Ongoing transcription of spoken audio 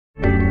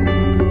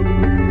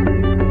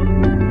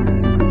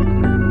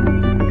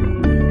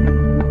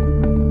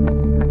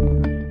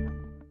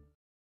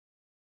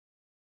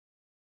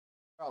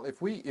Well,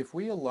 if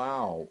we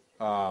allow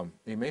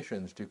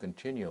emissions to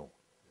continue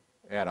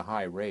at a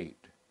high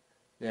rate,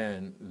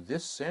 then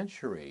this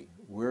century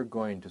we're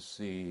going to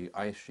see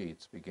ice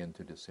sheets begin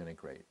to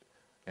disintegrate.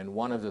 And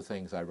one of the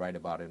things I write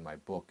about in my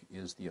book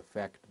is the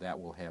effect that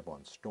will have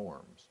on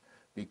storms,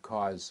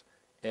 because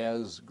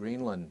as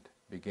Greenland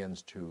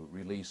begins to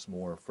release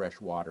more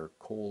fresh water,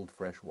 cold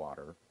fresh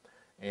water,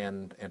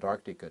 and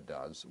Antarctica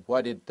does,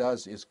 what it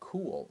does is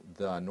cool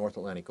the North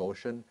Atlantic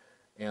Ocean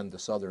and the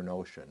Southern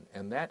Ocean,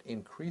 and that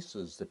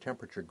increases the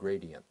temperature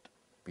gradient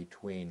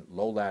between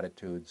low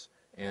latitudes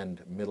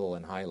and middle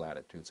and high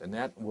latitudes, and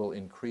that will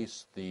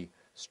increase the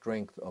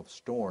strength of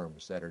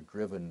storms that are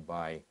driven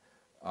by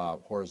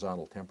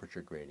horizontal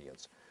temperature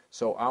gradients.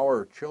 So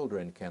our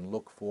children can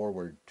look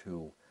forward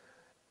to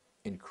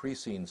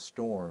increasing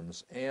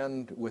storms,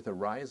 and with a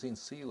rising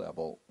sea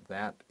level,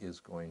 that is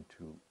going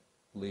to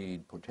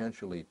lead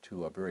potentially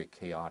to a very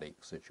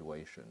chaotic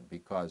situation,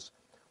 because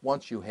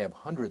once you have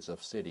hundreds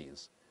of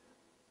cities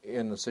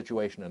in a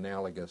situation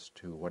analogous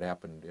to what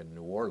happened in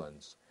New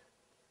Orleans,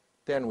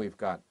 then we've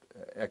got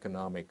an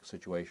economic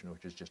situation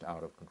which is just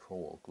out of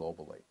control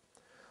globally.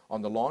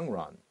 On the long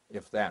run,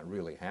 if that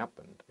really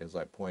happened, as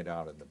I point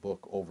out in the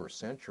book, over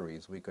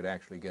centuries, we could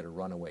actually get a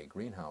runaway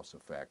greenhouse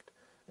effect,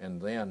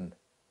 and then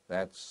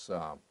that's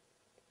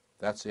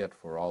it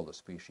for all the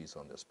species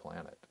on this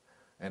planet.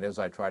 And as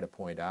I try to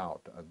point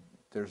out,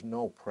 there's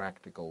no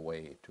practical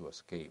way to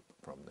escape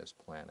from this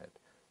planet.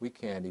 We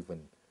can't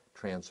even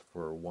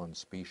transfer one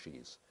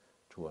species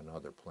to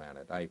another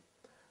planet.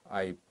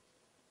 I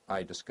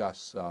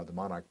discuss the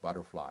monarch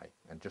butterfly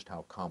and just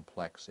how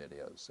complex it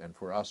is. And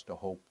for us to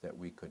hope that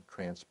we could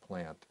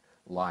transplant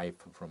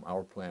life from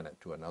our planet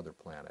to another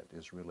planet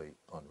is really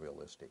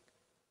unrealistic.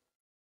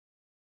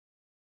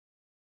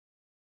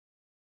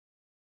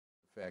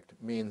 Effect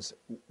means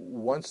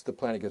once the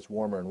planet gets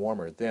warmer and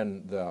warmer,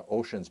 then the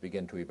oceans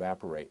begin to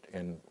evaporate,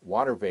 and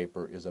water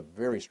vapor is a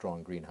very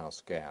strong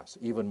greenhouse gas,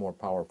 even more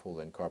powerful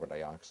than carbon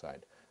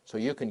dioxide. So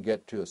you can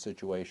get to a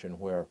situation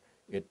where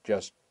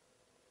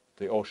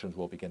the oceans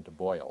will begin to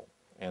boil,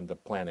 and the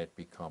planet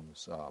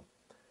becomes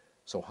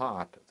so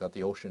hot that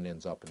the ocean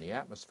ends up in the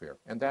atmosphere.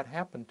 And that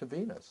happened to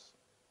Venus.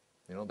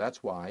 You know,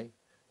 that's why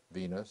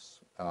Venus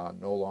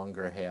no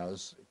longer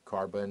has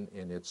carbon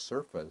in its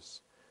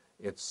surface.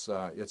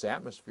 Its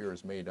atmosphere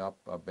is made up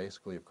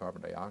basically of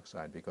carbon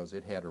dioxide, because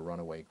it had a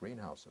runaway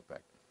greenhouse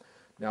effect.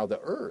 Now the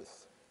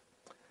Earth,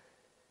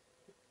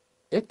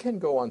 it can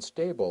go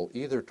unstable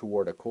either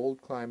toward a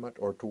cold climate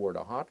or toward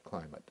a hot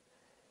climate.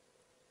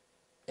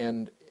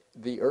 And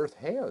the Earth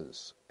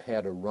has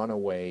had a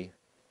runaway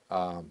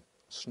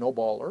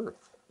snowball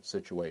Earth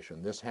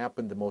situation. This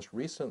happened most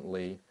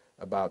recently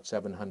about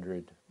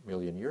 700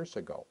 million years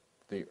ago.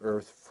 The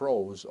Earth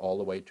froze all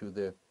the way to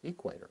the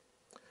equator.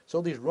 So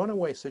these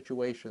runaway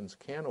situations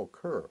can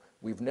occur.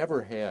 We've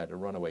never had a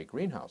runaway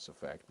greenhouse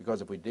effect,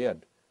 because if we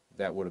did,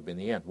 that would have been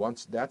the end.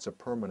 Once that's a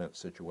permanent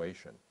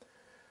situation.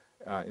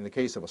 In the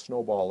case of a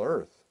snowball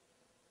Earth,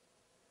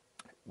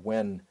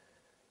 when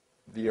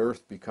the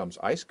Earth becomes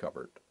ice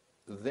covered,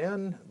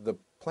 then the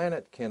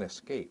planet can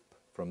escape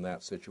from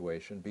that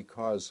situation,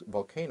 because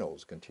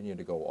volcanoes continue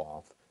to go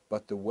off,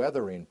 but the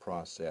weathering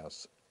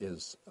process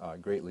is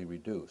greatly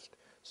reduced.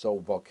 So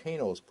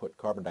volcanoes put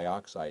carbon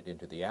dioxide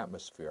into the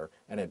atmosphere,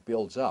 and it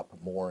builds up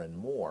more and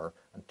more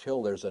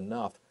until there's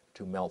enough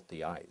to melt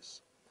the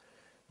ice.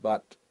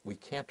 But we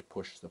can't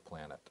push the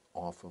planet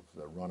off of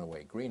the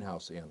runaway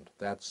greenhouse end.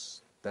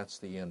 That's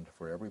the end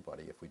for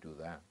everybody if we do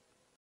that.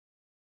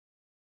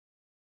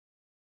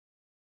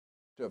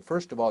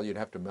 First of all, you'd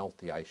have to melt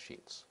the ice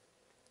sheets,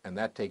 and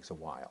that takes a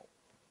while.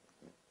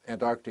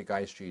 Antarctic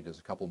ice sheet is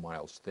a couple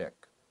miles thick.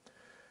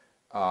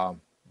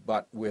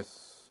 But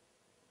with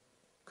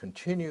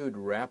continued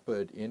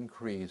rapid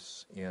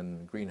increase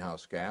in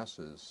greenhouse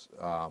gases,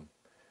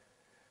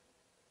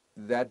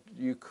 that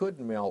you could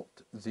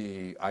melt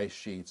the ice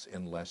sheets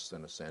in less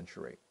than a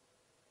century.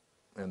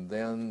 And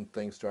then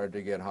things started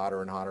to get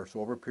hotter and hotter. So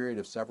over a period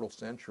of several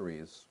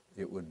centuries,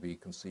 it would be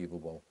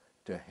conceivable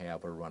to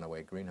have a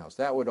runaway greenhouse.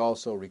 That would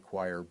also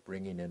require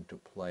bringing into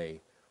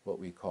play what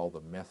we call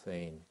the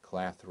methane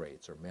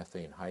clathrates, or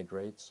methane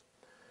hydrates.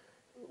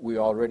 We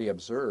already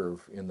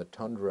observe in the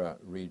tundra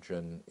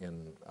region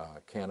in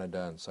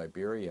Canada and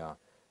Siberia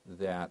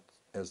that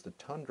as the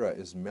tundra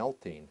is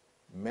melting,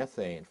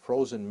 methane,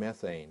 frozen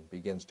methane,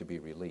 begins to be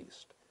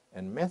released.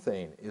 And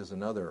methane is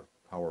another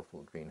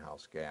powerful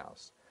greenhouse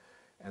gas.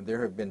 And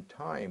there have been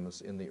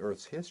times in the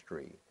Earth's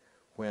history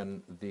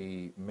when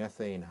the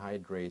methane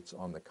hydrates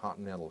on the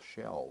continental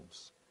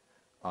shelves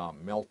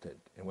melted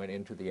and went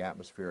into the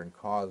atmosphere and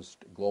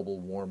caused global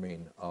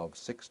warming of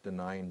 6 to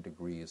 9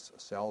 degrees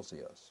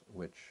Celsius,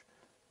 which,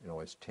 you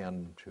know, is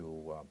 10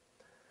 to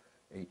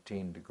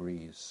 18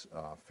 degrees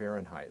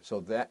Fahrenheit.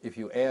 So that, if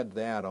you add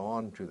that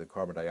on to the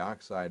carbon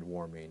dioxide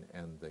warming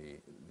and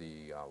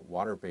the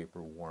water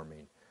vapor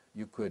warming,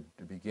 you could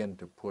begin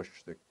to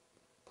push the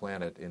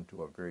planet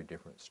into a very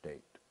different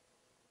state.